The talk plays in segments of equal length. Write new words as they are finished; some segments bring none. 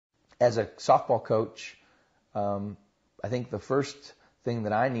as a softball coach, I think the first thing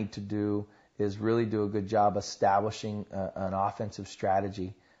that I need to do is really do a good job establishing an offensive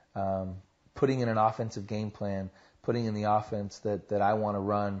strategy, putting in an offensive game plan, putting in the offense that I want to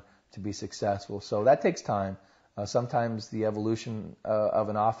run to be successful. So that takes time. Sometimes the evolution of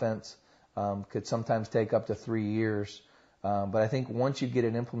an offense could sometimes take up to 3 years. But I think once you get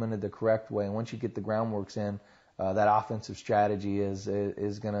it implemented the correct way, and once you get the groundworks in, that offensive strategy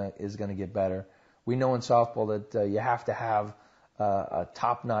is gonna get better. We know in softball that you have to have a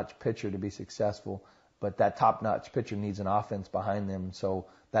top-notch pitcher to be successful, but that top-notch pitcher needs an offense behind them. So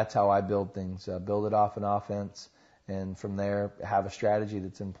that's how I build things. Build it off an offense, and from there have a strategy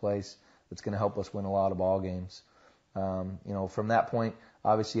that's in place that's going to help us win a lot of ball games. From that point,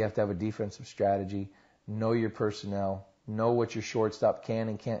 obviously you have to have a defensive strategy. Know your personnel. Know what your shortstop can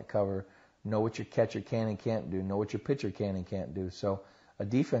and can't cover. Know what your catcher can and can't do. Know what your pitcher can and can't do. So a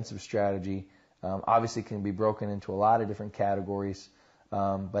defensive strategy obviously can be broken into a lot of different categories,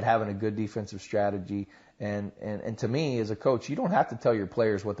 but having a good defensive strategy, and to me as a coach, you don't have to tell your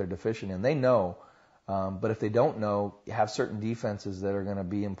players what they're deficient in. They know, but if they don't know, you have certain defenses that are going to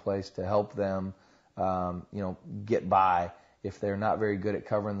be in place to help them, get by. If they're not very good at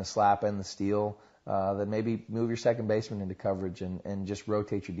covering the slap and the steal, then maybe move your second baseman into coverage and just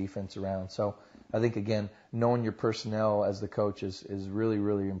rotate your defense around. So I think, again, knowing your personnel as the coach is really,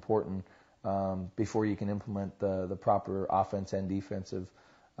 really important before you can implement the proper offense and defensive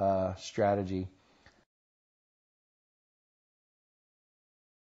strategy.